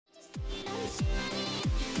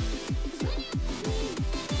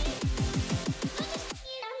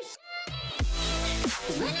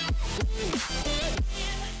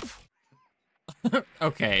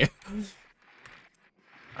Okay.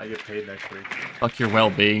 I get paid next week. Fuck your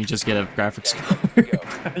well-being, just get a graphics card.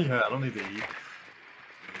 Yeah, I don't need to eat.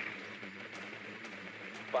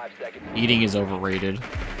 5 seconds. Eating is overrated.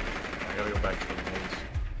 I gotta go back to the maze.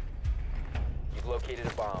 You've located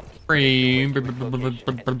a bomb.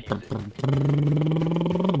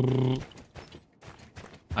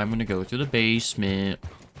 I'm gonna go to the basement.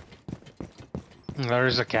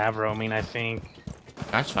 There's a cab roaming, I think.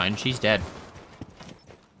 That's fine, she's dead.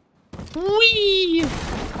 Whee!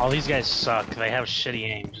 All these guys suck. They have shitty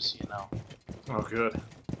aim, just so you know. Oh, good.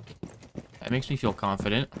 That makes me feel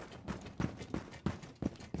confident.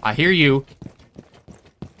 I hear you.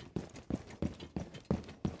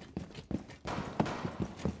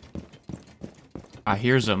 I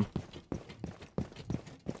hears them.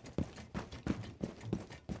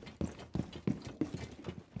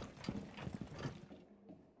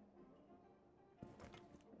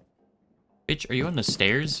 Bitch, are you on the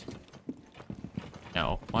stairs?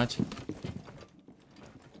 No. What?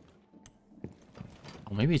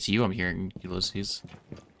 Oh, maybe it's you I'm hearing, Ulysses.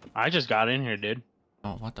 I just got in here, dude.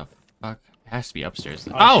 Oh, what the fuck? It has to be upstairs.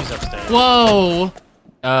 Oh, she's upstairs. Whoa!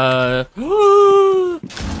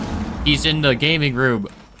 He's in the gaming room.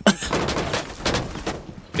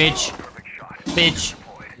 Bitch. Bitch.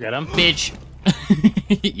 Get him? Bitch.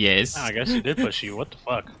 Yes. Oh, I guess he did push you. What the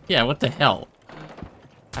fuck? Yeah, what the hell?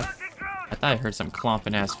 I thought I heard some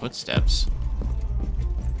clomping ass footsteps.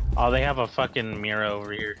 Oh, they have a fucking mirror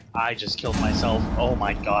over here. I just killed myself. Oh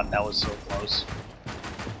my god, that was so close.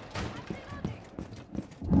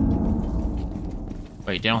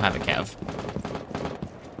 Wait, they don't have a Cav.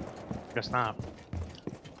 Guess not.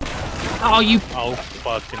 Oh, you. Oh,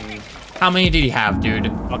 fucking. How many did he have, dude?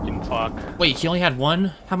 Fucking fuck. Wait, he only had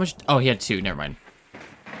one? How much? Oh, he had two. Never mind.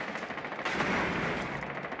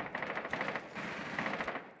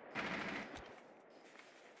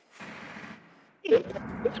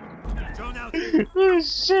 Oh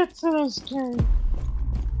shit, that was scary.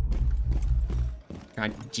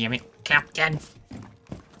 God damn it, Captain!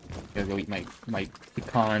 Gotta go eat my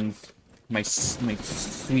pecans, my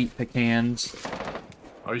sweet pecans.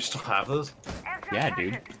 Oh, you still have those? Yeah,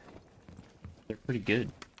 dude. They're pretty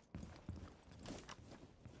good.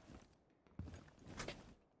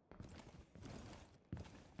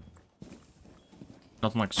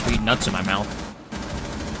 Nothing like sweet nuts in my mouth.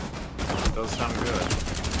 It does sound good.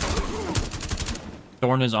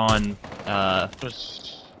 Thorn is on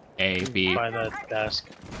Just A, B. by the desk.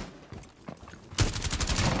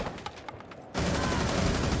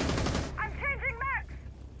 I'm changing max.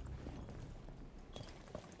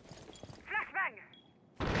 Flashbang.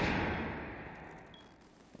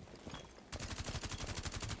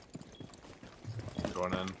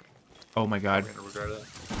 Going in. Oh my god. I'm gonna regret it.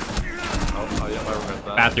 Oh yeah, I regret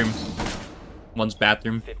that. Bathroom. One's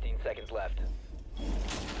bathroom. 15 seconds left.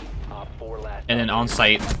 Op 4 last. And then on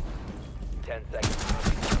site. 10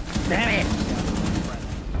 seconds. Damn it!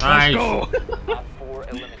 Nice. Let's go! Op 4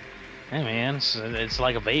 eliminated. Hey man, it's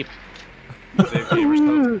like a vape. Do they have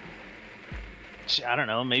gamers stuff? I don't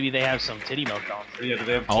know, maybe they have some titty milk on. Yeah, do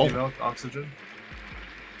they have Oh. titty milk oxygen?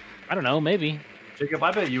 I don't know, maybe. Jacob,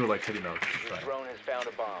 I bet you would like titty milk. Your drone has found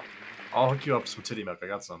a bomb. I'll hook you up with some titty milk. I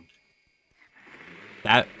got some.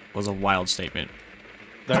 That was a wild statement.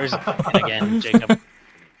 There's again, Jacob.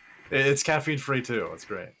 It's caffeine free too. It's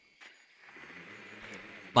great.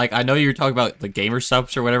 Like, I know you were talking about the gamer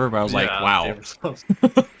subs or whatever, but I was like, Yeah, wow. gamer subs.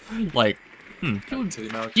 Like, Titty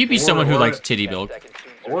milk. you'd be Or- someone who or- likes titty 10 milk. seconds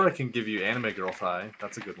to Or I can give you anime girl thigh.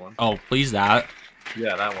 That's a good one. Oh, please that.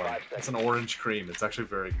 Yeah, that one. 5 It's an orange cream. It's actually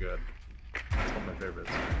very good. It's one of my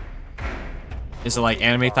favorites. Is it like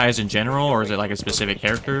anime thighs in general, or is it like a specific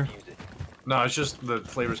character? use it. No, it's just the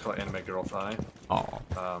flavor's called anime girl thigh. Oh,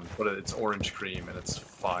 But it's orange cream and it's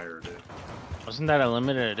fire, dude. Wasn't that a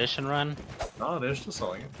limited edition run? No, they're still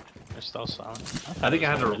selling it. They're still selling. I think I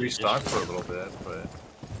had to restock for a little bit, but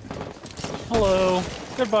Hello.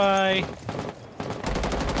 Goodbye.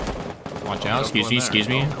 watch out! Don't go Excuse in me! there. Excuse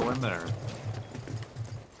me! Don't go in there.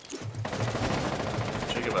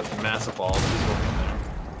 Jacob has massive balls. He's going in there.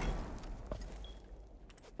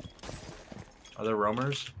 Are there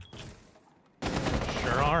roamers?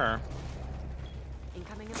 Sure are.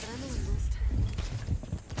 Incoming adrenaline boost.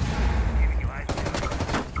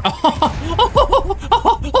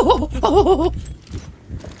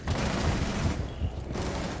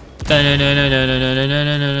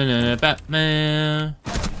 Batman!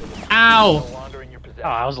 No Ow! longer in your possession. Oh,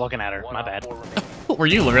 I was looking at her. One My Op bad. 4 remaining. Were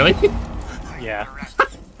you really? Yeah.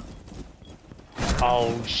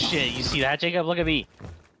 Oh shit! You see that, Jacob? Look at me.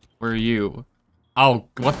 Were you? Oh,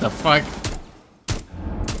 what the fuck?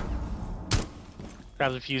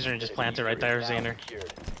 Grab the fuser and just plant it right there, Xander.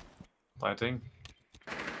 Secured. Planting.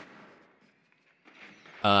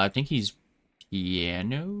 I think he's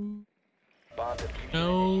piano. Bomb diffuser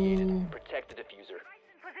No. initiated. Protect the diffuser.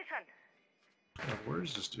 Position. Yeah, where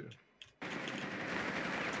is this dude? Oh,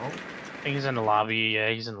 I think he's in the lobby. Yeah,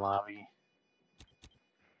 he's in the lobby.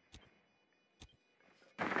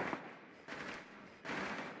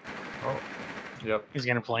 oh, yep. He's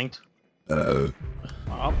getting flanked. Oh,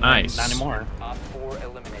 Oh, nice. Not anymore. Op 4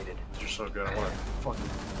 eliminated. You're so good. I want to fucking.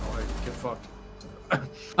 I want to get fucked.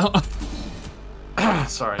 oh,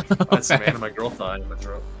 Sorry, I had some anime girl thigh in my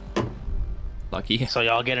throat. lucky. So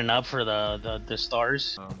y'all getting up for the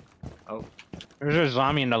stars? Oh, There's a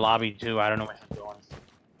zombie in the lobby too. I don't know where he's going.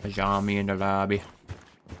 A zombie in the lobby.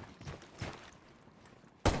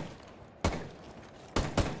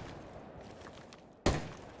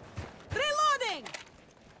 Reloading.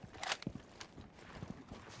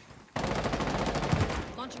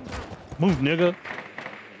 Launching drone. Move, nigga.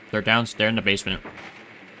 They're downstairs in the basement.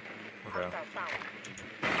 okay.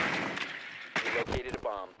 You located a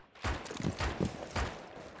bomb.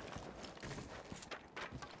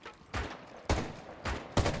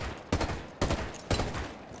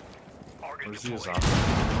 Where's the zombie?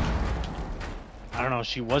 I don't know.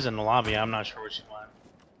 She was in the lobby. I'm not sure where she went.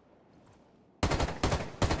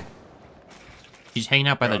 She's hanging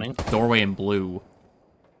out by Running. the doorway in blue.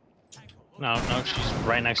 No, she's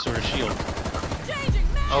right next to her shield. Changing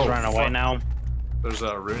mag. Oh, She's running away fuck. now. There's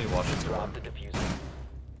a Rooney watching the Drop the diffuser.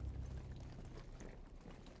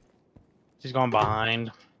 She's going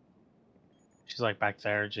behind. She's like back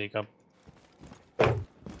there, Jacob.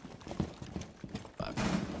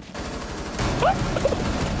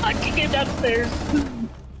 I can get downstairs.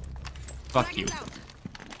 Fuck you. Out.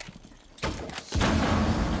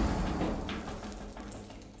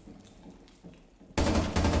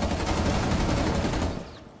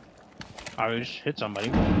 I just hit somebody.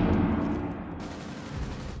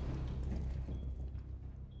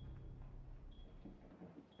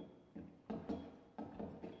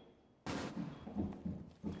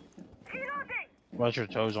 Reloading. Watch your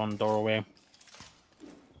toes on the doorway.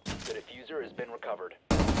 The diffuser has been recovered.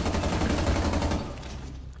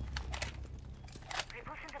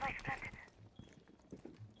 Repulsion device planted.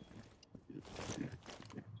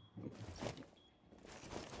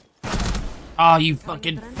 Oh, you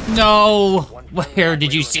fucking... No! Where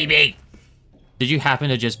did you see me? Did you happen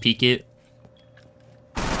to just peek it?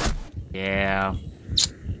 Yeah. 10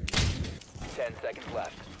 seconds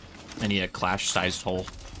left. I need a clash-sized hole.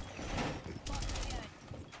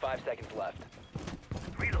 5 seconds left.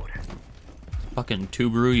 Reload. Fucking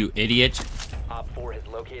Tuberu, you idiot. Op 4 has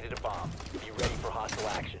located a bomb. Be ready for hostile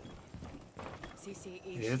action. CCE.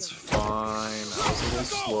 It's shield. fine. I was a little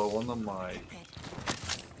slow on the mic.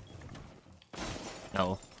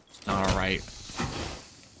 No, it's not alright.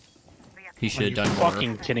 He should Are have you done more.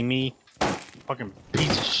 fucking kidding me? Fucking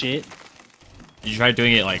piece of shit. Did you try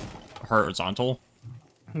doing it, like, horizontal?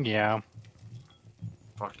 Yeah.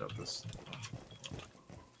 Fucked up this.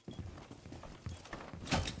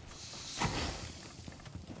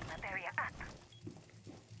 Barrier up.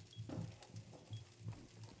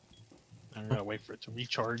 I gotta wait for it to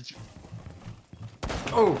recharge.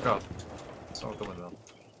 Oh god. It's not going down.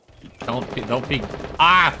 Don't be...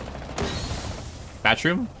 Ah!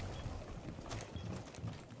 Bathroom?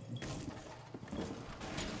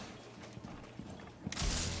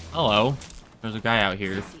 Hello. There's a guy out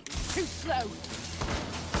here. Too slow.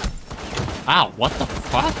 Wow, what the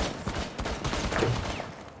fuck?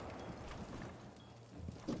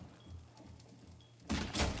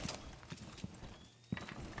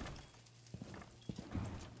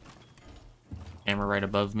 Camera right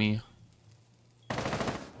above me.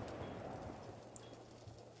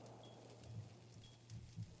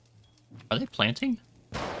 Are they planting?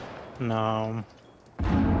 No.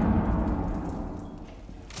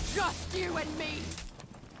 Just you and me.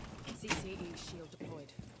 CCE shield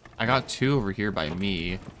deployed. I got two over here by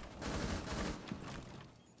me.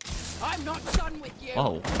 I'm not done with you.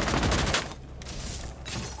 Oh.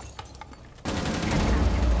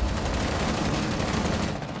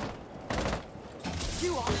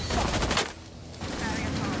 You are fucked. Barrier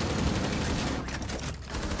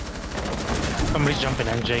charged. Somebody's jumping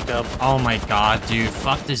in, Jacob. Oh my god, dude.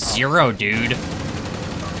 Fuck the zero, dude.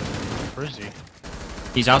 Where is he?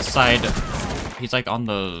 He's outside. He's like on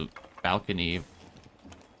the balcony.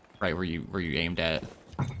 Right where you aimed at.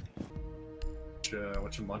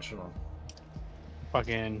 What you munching on?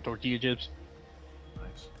 Fucking tortilla chips.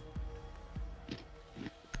 Nice.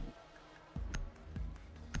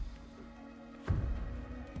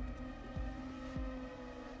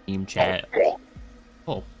 Team chat.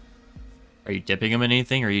 Are you dipping them in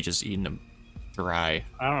anything, or are you just eating them dry?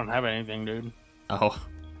 I don't have anything, dude. Oh,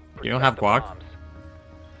 you don't have guac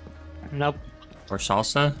Nope. or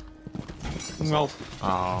salsa? Nope.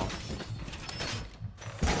 Oh,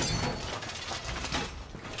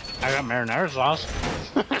 I got marinara sauce.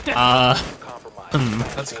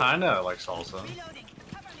 Compromise. That's kind of like salsa.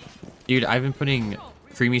 dude, I've been putting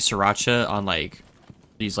creamy sriracha on like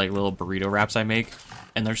these like little burrito wraps I make,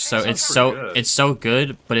 and they're so Sounds pretty good.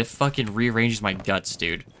 good, but it fucking rearranges my guts,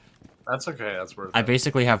 dude. That's okay. That's worth I it.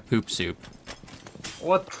 basically have poop soup,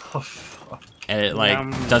 What the fuck? and it like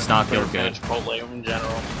I'm does not a bigger feel fan good. of Chipotle in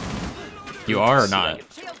general. You are or not?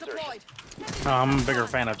 Shield deployed. No, I'm a bigger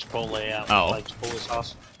fan of Chipotle. Yeah, Oh. like Chipotle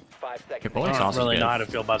sauce. 5 seconds. Chipotle I sauce don't is really good. know how to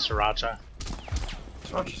feel about sriracha.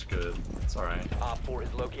 Sriracha's good. It's alright. Op 4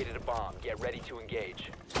 has located a bomb. Get ready to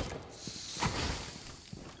engage.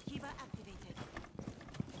 Kiva activated.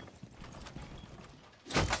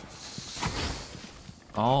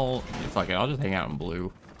 Fuck it, I'll just hang out in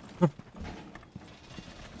blue.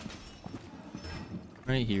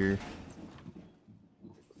 Right here.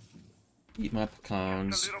 Eat my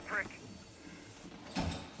pecans.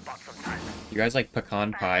 You guys like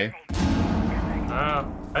pecan pie? I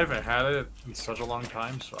haven't had it in such a long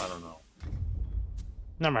time, so I don't know.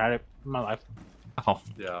 Never had it in my life. Oh,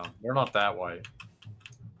 Yeah, they're not that white.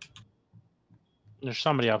 There's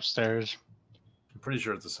somebody upstairs. I'm pretty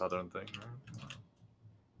sure it's a southern thing,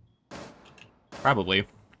 right? probably.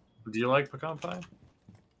 Do you like pecan pie?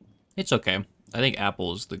 It's okay. I think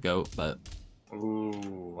apple is the goat, but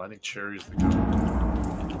Ooh, I think cherry's the good.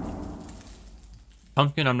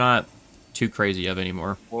 pumpkin I'm not too crazy of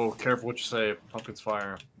anymore. Whoa, careful what you say. Pumpkin's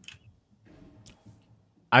fire.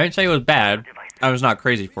 I didn't say it was bad. I was not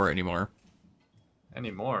crazy for it anymore.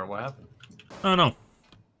 Anymore? What happened? I don't know.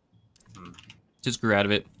 Just grew out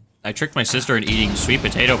of it. I tricked my sister in eating sweet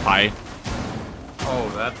potato pie. Oh,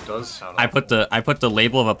 that does sound. I put the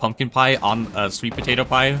label of a pumpkin pie on a sweet potato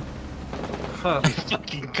pie. Huh,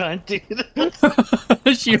 Fucking cunt,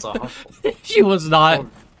 dude. she, that's awful. she was not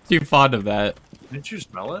too fond of that. Didn't you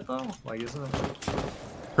smell it though? Like, isn't it?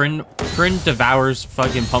 Corinne devours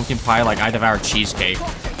fucking pumpkin pie like I devour cheesecake.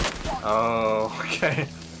 Oh, okay.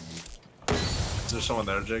 Is there someone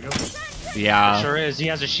there, Jacob? Yeah, Sure is. He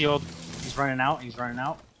has a shield. He's running out. He's running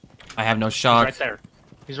out. I have no He's shock. right there.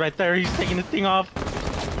 He's right there. He's taking the thing off.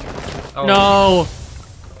 Oh, No!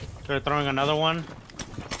 They're throwing another one.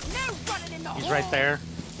 No running in the He's hall. right there.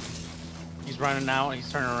 He's running out. He's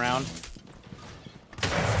turning around.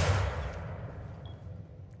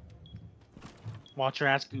 Watch your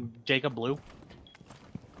ass, Jacob Blue.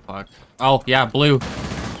 Fuck. Oh, yeah, blue.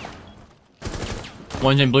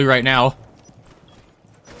 One's in blue right now.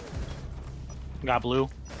 Got Blue.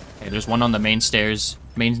 Okay, there's one on the main stairs.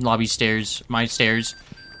 Main lobby stairs. My stairs.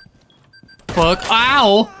 Fuck.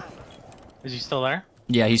 Ow! Is he still there?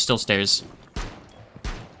 Yeah, he's still stairs.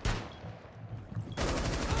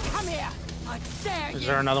 Come here. I dare Is you.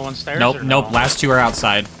 there another one stairs? Nope, or nope. no? Last two are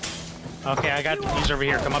outside. Okay, I got these over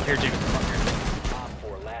here. Come up here, Jacob. Come up here. Op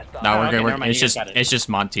 4 last op. No, we're okay, good. never mind, It's you just got it. it's just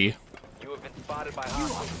Monty. You have been spotted by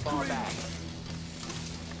hostiles. Fall back.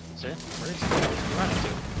 That's it? Where is he? Where's he running to?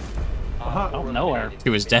 Op 4 Oh, nowhere. eliminated.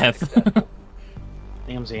 To his Mission death. successful.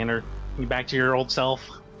 Damn, Xander. You back to your old self?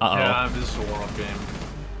 Uh-oh. Yeah, this is a warm-up game.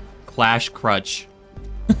 Clash Crutch.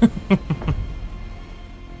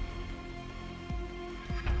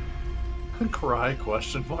 Cry?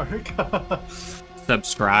 Question mark.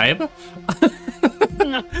 Subscribe.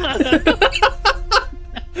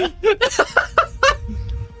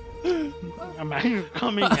 I'm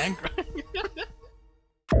becoming angry.